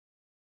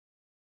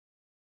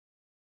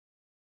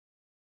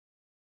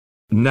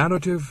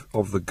Narrative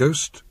of the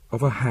Ghost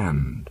of a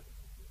Hand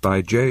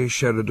by J.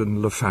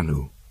 Sheridan Le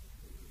Fanu.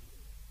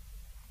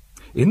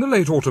 In the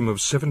late autumn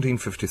of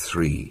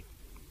 1753,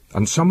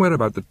 and somewhere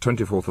about the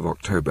 24th of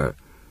October,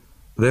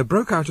 there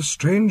broke out a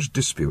strange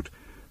dispute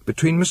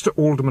between Mr.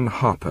 Alderman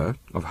Harper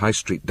of High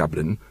Street,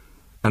 Dublin,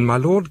 and my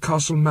Lord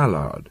Castle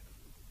Mallard,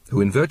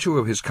 who, in virtue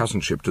of his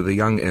cousinship to the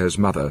young heir's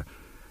mother,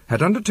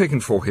 had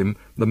undertaken for him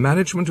the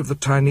management of the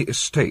tiny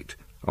estate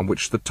on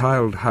which the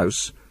tiled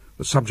house,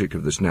 the subject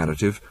of this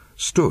narrative,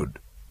 stood.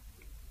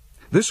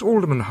 This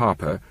Alderman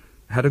Harper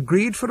had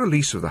agreed for a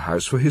lease of the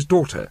house for his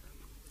daughter,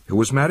 who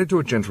was married to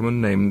a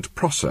gentleman named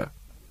Prosser.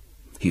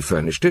 He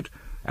furnished it,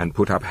 and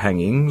put up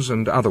hangings,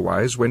 and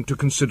otherwise went to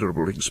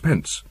considerable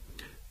expense.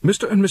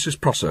 Mr. and Mrs.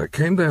 Prosser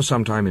came there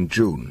sometime in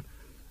June,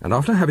 and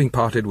after having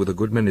parted with a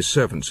good many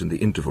servants in the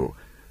interval,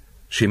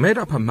 she made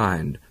up her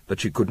mind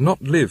that she could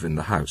not live in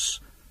the house,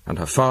 and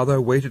her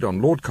father waited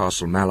on Lord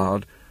Castle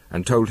Mallard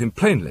and told him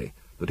plainly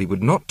that he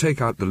would not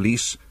take out the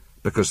lease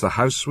because the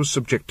house was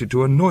subjected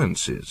to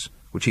annoyances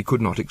which he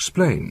could not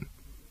explain.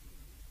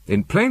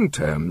 In plain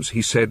terms,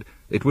 he said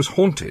it was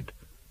haunted,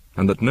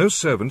 and that no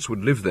servants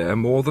would live there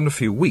more than a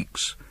few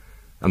weeks,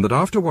 and that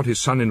after what his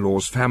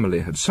son-in-law's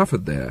family had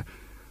suffered there,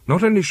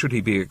 not only should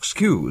he be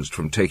excused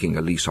from taking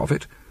a lease of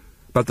it,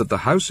 but that the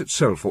house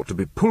itself ought to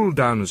be pulled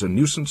down as a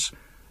nuisance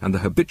and the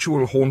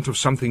habitual haunt of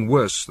something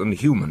worse than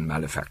human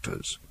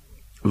malefactors.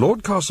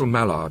 Lord Castle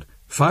Mallard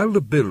filed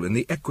a bill in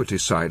the equity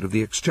side of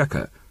the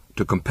Exchequer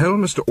to compel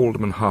Mr.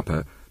 Alderman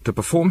Harper to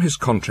perform his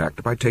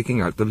contract by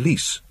taking out the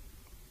lease.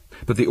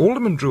 But the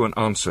alderman drew an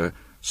answer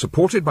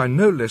supported by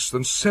no less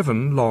than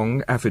 7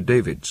 long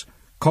affidavits,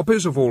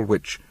 copies of all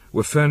which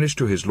were furnished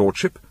to his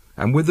lordship,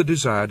 and with the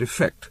desired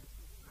effect.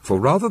 For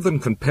rather than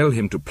compel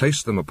him to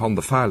place them upon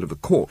the file of the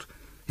court,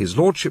 his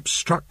lordship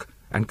struck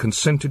and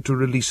consented to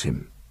release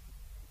him.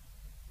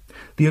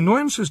 The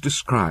annoyances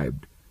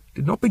described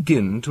did not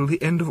begin till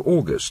the end of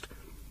August,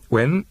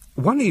 when,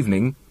 one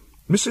evening,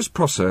 Mrs.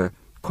 Prosser,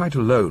 quite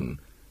alone,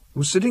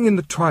 was sitting in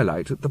the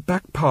twilight at the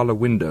back parlour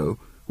window,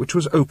 which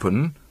was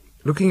open,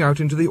 looking out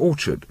into the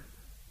orchard,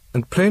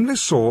 and plainly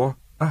saw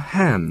a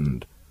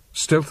hand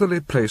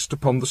stealthily placed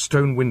upon the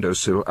stone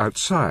window-sill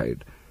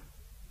outside,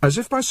 as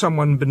if by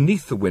someone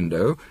beneath the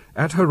window,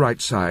 at her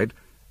right side,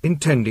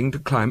 intending to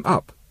climb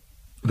up.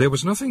 There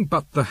was nothing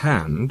but the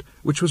hand,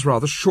 which was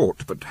rather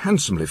short but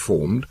handsomely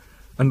formed,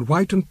 and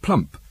white and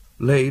plump,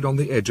 laid on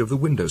the edge of the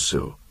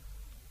window-sill.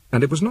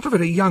 And it was not a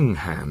very young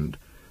hand,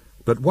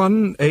 but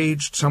one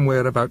aged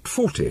somewhere about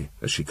 40,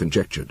 as she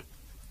conjectured.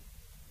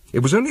 It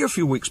was only a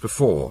few weeks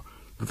before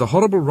that the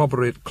horrible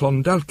robbery at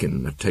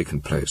Clondalkin had taken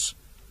place,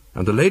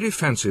 and the lady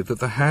fancied that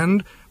the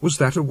hand was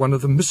that of one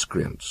of the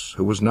miscreants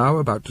who was now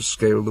about to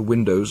scale the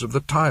windows of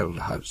the tiled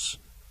house.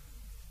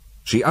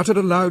 She uttered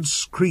a loud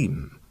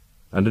scream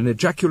and an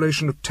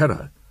ejaculation of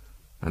terror,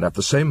 and at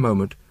the same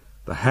moment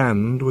the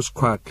hand was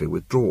quietly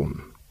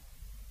withdrawn.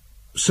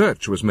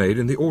 Search was made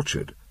in the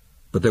orchard,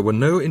 but there were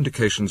no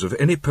indications of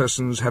any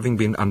persons having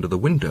been under the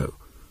window,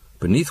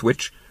 beneath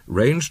which,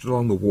 ranged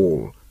along the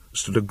wall,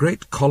 stood a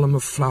great column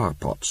of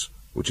flower-pots,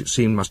 which it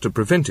seemed must have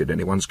prevented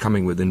anyone's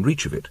coming within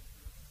reach of it.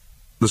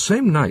 The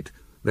same night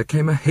there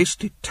came a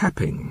hasty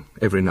tapping,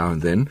 every now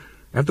and then,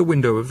 at the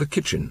window of the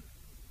kitchen.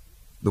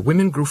 The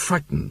women grew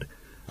frightened,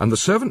 and the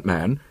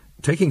servant-man,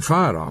 taking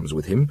firearms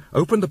with him,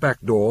 opened the back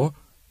door,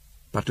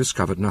 but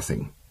discovered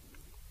nothing.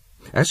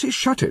 As he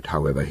shut it,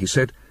 however, he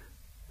said,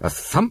 a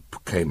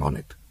thump came on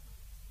it,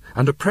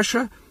 and a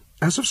pressure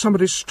as of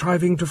somebody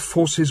striving to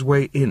force his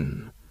way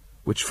in,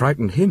 which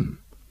frightened him.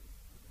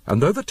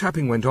 And though the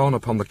tapping went on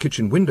upon the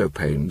kitchen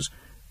window-panes,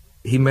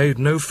 he made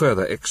no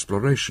further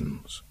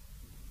explorations.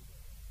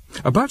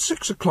 About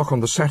 6 o'clock on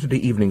the Saturday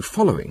evening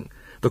following,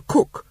 the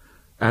cook,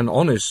 an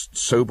honest,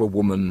 sober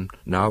woman,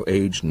 now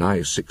aged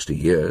nigh 60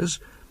 years,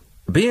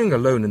 being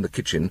alone in the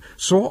kitchen,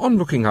 saw on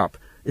looking up,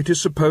 it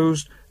is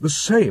supposed, the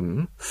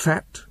same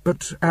fat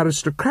but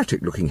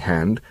aristocratic-looking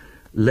hand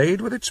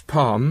laid with its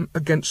palm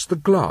against the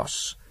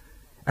glass,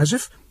 as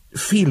if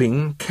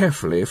feeling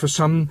carefully for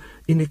some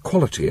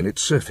inequality in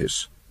its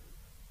surface.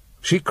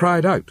 She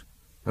cried out,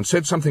 and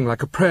said something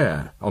like a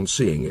prayer on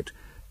seeing it,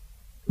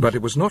 but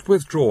it was not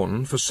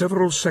withdrawn for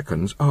several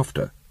seconds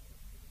after.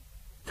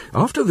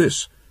 After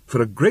this,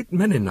 for a great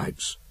many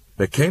nights,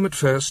 there came at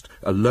first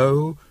a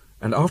low,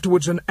 and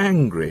afterwards an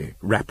angry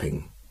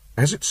rapping,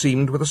 as it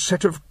seemed with a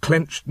set of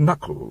clenched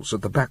knuckles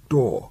at the back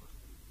door,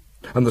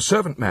 and the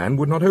servant-man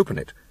would not open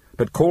it,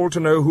 but called to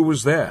know who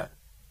was there,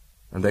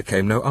 and there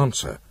came no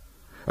answer,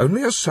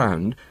 only a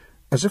sound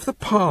as if the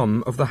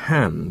palm of the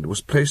hand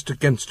was placed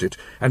against it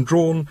and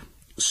drawn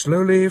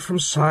slowly from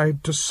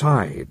side to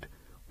side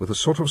with a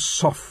sort of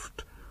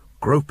soft,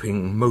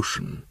 groping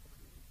motion.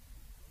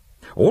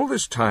 All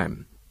this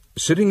time,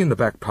 sitting in the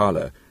back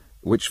parlour,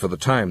 which for the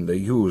time they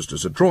used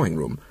as a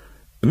drawing-room,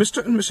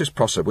 Mr. and Mrs.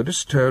 Prosser were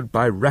disturbed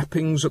by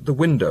rappings at the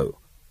window,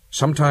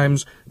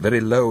 sometimes very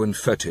low and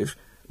furtive,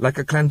 like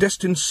a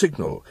clandestine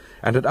signal,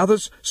 and at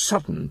others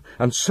sudden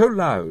and so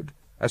loud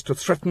as to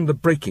threaten the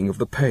breaking of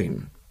the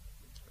pane.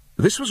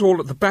 This was all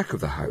at the back of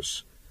the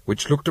house,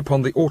 which looked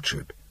upon the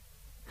orchard.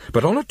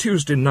 But on a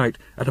Tuesday night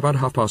at about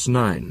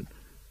 9:30,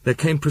 there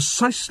came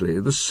precisely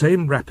the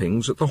same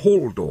rappings at the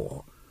hall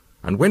door,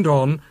 and went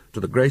on, to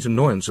the great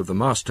annoyance of the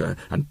master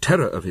and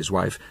terror of his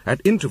wife,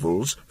 at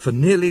intervals for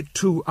nearly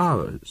 2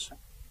 hours.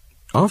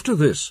 After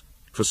this,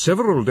 for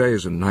several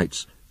days and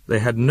nights, they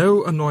had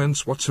no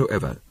annoyance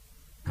whatsoever,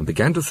 and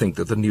began to think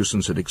that the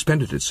nuisance had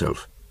expended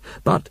itself.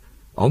 But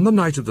on the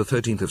night of the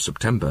 13th of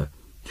September,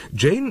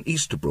 Jane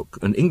Easterbrook,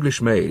 an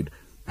English maid,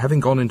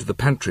 having gone into the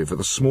pantry for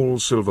the small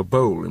silver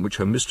bowl in which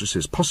her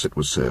mistress's posset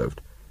was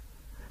served,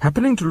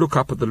 happening to look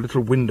up at the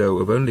little window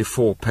of only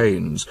 4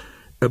 panes,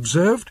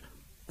 observed,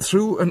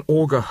 through an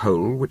auger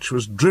hole which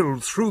was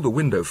drilled through the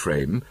window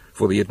frame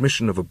for the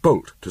admission of a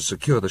bolt to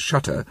secure the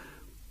shutter,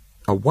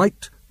 a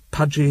white,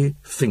 pudgy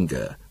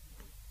finger.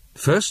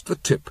 First the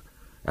tip,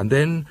 and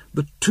then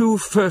the 2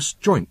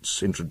 first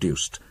joints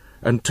introduced,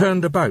 and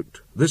turned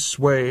about this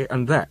way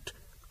and that,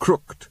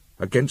 crooked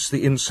against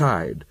the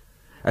inside,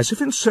 as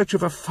if in search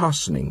of a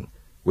fastening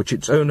which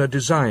its owner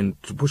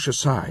designed to push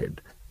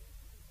aside.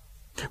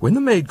 When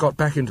the maid got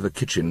back into the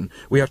kitchen,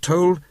 we are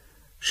told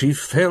she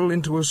fell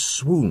into a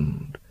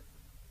swoon,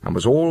 and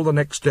was all the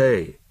next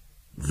day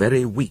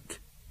very weak.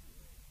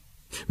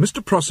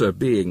 Mr. Prosser,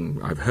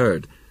 being, I've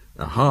heard,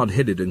 a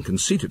hard-headed and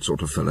conceited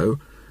sort of fellow,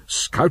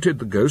 scouted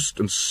the ghost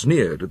and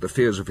sneered at the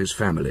fears of his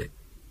family.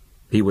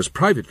 He was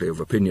privately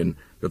of opinion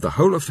that the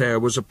whole affair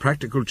was a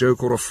practical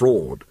joke or a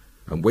fraud,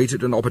 and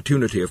waited an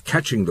opportunity of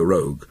catching the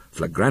rogue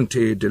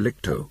flagrante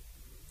delicto.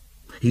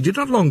 He did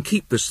not long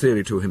keep this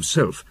theory to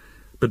himself,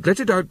 but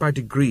let it out by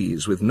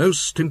degrees with no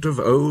stint of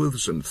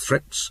oaths and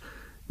threats,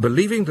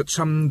 believing that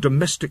some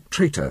domestic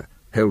traitor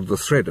held the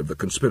thread of the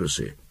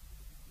conspiracy.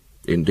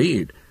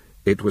 Indeed,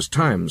 it was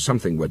time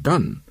something were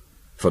done,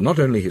 for not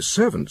only his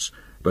servants,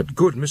 but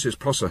good Mrs.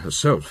 Prosser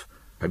herself,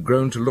 had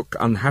grown to look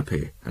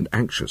unhappy and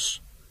anxious.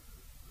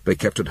 They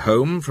kept at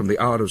home from the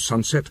hour of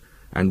sunset,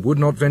 and would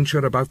not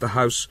venture about the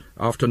house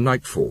after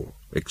nightfall,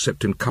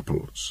 except in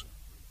couples.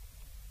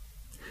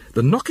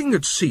 The knocking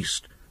had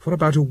ceased for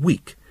about a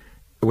week,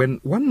 when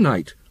one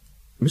night,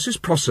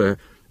 Mrs. Prosser,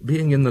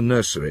 being in the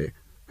nursery,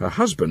 her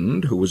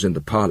husband, who was in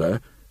the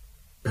parlour,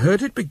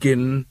 heard it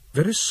begin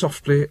very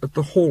softly at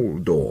the hall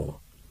door.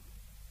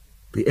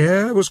 The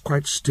air was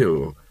quite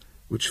still,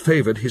 which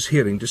favoured his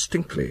hearing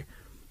distinctly.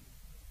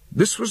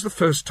 This was the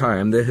first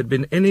time there had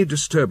been any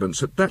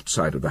disturbance at that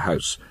side of the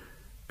house,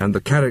 and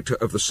the character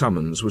of the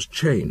summons was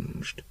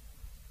changed.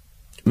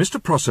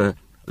 Mr. Prosser,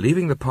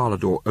 leaving the parlour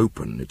door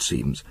open, it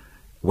seems,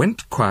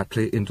 went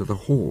quietly into the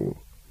hall.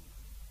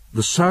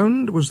 The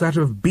sound was that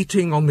of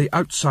beating on the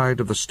outside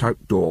of the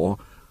stout door,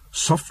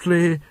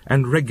 softly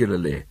and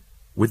regularly,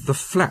 with the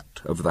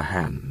flat of the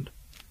hand.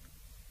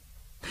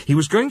 He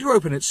was going to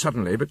open it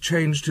suddenly, but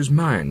changed his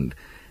mind,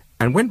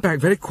 and went back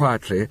very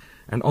quietly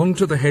and on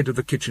to the head of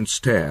the kitchen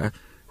stair,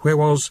 where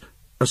was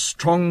a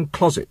strong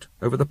closet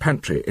over the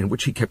pantry in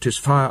which he kept his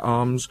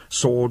firearms,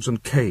 swords,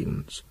 and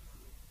canes.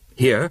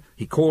 Here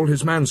he called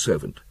his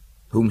manservant,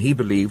 whom he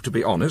believed to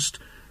be honest,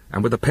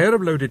 and with a pair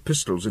of loaded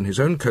pistols in his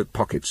own coat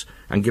pockets,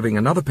 and giving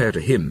another pair to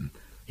him,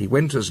 he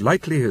went as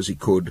lightly as he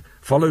could,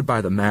 followed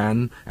by the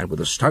man, and with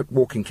a stout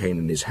walking cane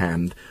in his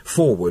hand,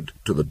 forward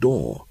to the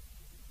door.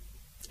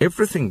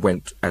 Everything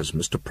went as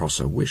Mr.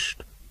 Prosser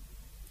wished.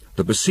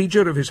 The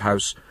besieger of his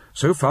house,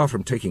 so far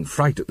from taking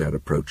fright at their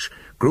approach,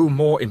 grew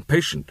more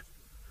impatient,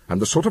 and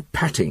the sort of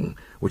patting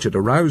which had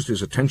aroused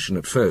his attention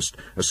at first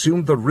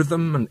assumed the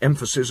rhythm and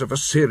emphasis of a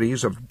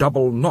series of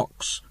double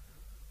knocks.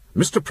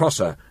 Mr.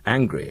 Prosser,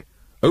 angry,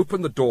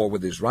 opened the door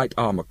with his right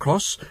arm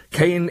across,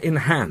 cane in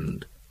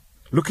hand.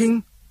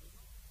 Looking,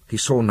 he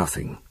saw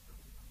nothing.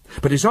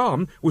 But his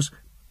arm was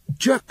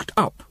jerked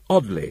up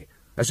oddly,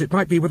 as it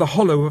might be with a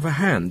hollow of a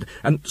hand,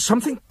 and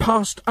something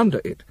passed under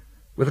it,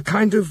 with a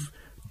kind of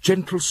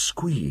gentle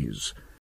squeeze,